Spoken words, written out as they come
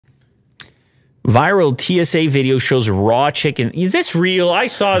Viral TSA video shows raw chicken. Is this real? I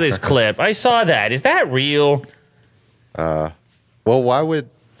saw this clip. I saw that. Is that real? Well, why would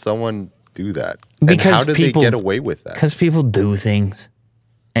someone do that? Because and how did they get away with that? Because people do things,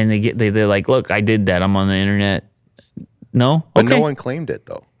 and they're like, "Look, I did that. I'm on the internet." No, but no one claimed it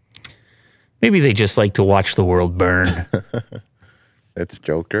though. Maybe they just like to watch the world burn. It's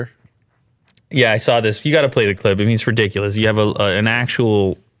Joker. Yeah, I saw this. You got to play the clip. I mean, it's ridiculous. You have an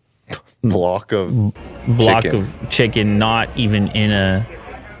actual block of chicken, not even in a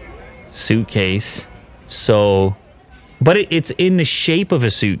suitcase. So, but it's in the shape of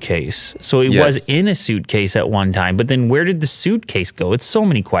a suitcase. So it was in a suitcase at one time. But then where did the suitcase go? It's so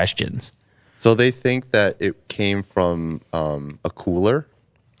many questions. So they think that it came from a cooler.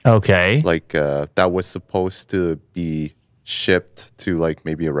 Okay. Like that was supposed to be shipped to like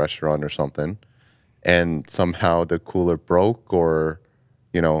maybe a restaurant or something. And somehow the cooler broke, or,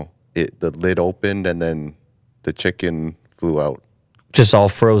 you know, the lid opened and then the chicken flew out. Just all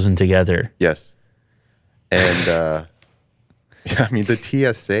frozen together. Yes. And yeah, I mean the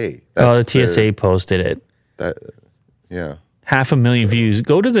TSA. The TSA posted it. Yeah. 500,000 views.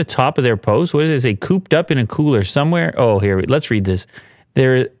 Go to the top of their post. What does it say? Cooped up in a cooler somewhere. Oh, here. Let's read this.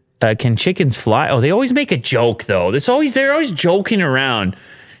 Can chickens fly? Oh, they always make a joke though. They're always joking around.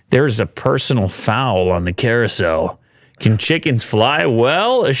 There's a personal foul on the carousel. Can chickens fly?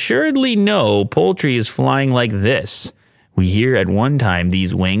 Well, assuredly no. Poultry is flying like this. We hear at one time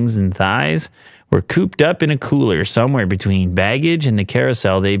these wings and thighs were cooped up in a cooler somewhere between baggage and the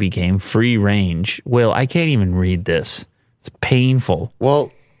carousel. They became free range. Will, I can't even read this. It's painful.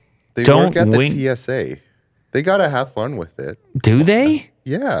 Well, they work at the TSA. They got to have fun with it. Do they?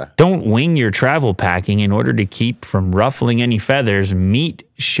 Yeah. Don't wing your travel packing in order to keep from ruffling any feathers. Meat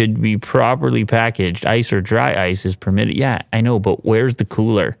should be properly packaged. Ice or dry ice is permitted. Yeah, I know, but where's the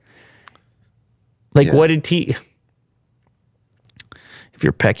cooler? Like, what did If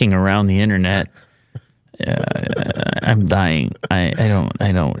you're pecking around the internet, I'm dying. I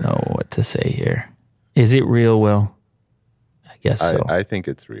don't know what to say here. Is it real, Will? I guess so. I think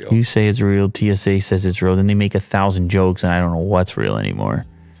it's real. You say it's real. TSA says it's real. Then they make 1,000 jokes, and I don't know what's real anymore.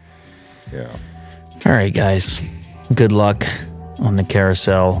 Yeah. All right, guys. Good luck on the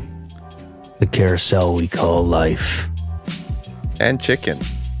carousel. The carousel we call life. And chicken.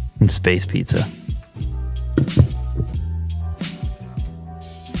 And space pizza.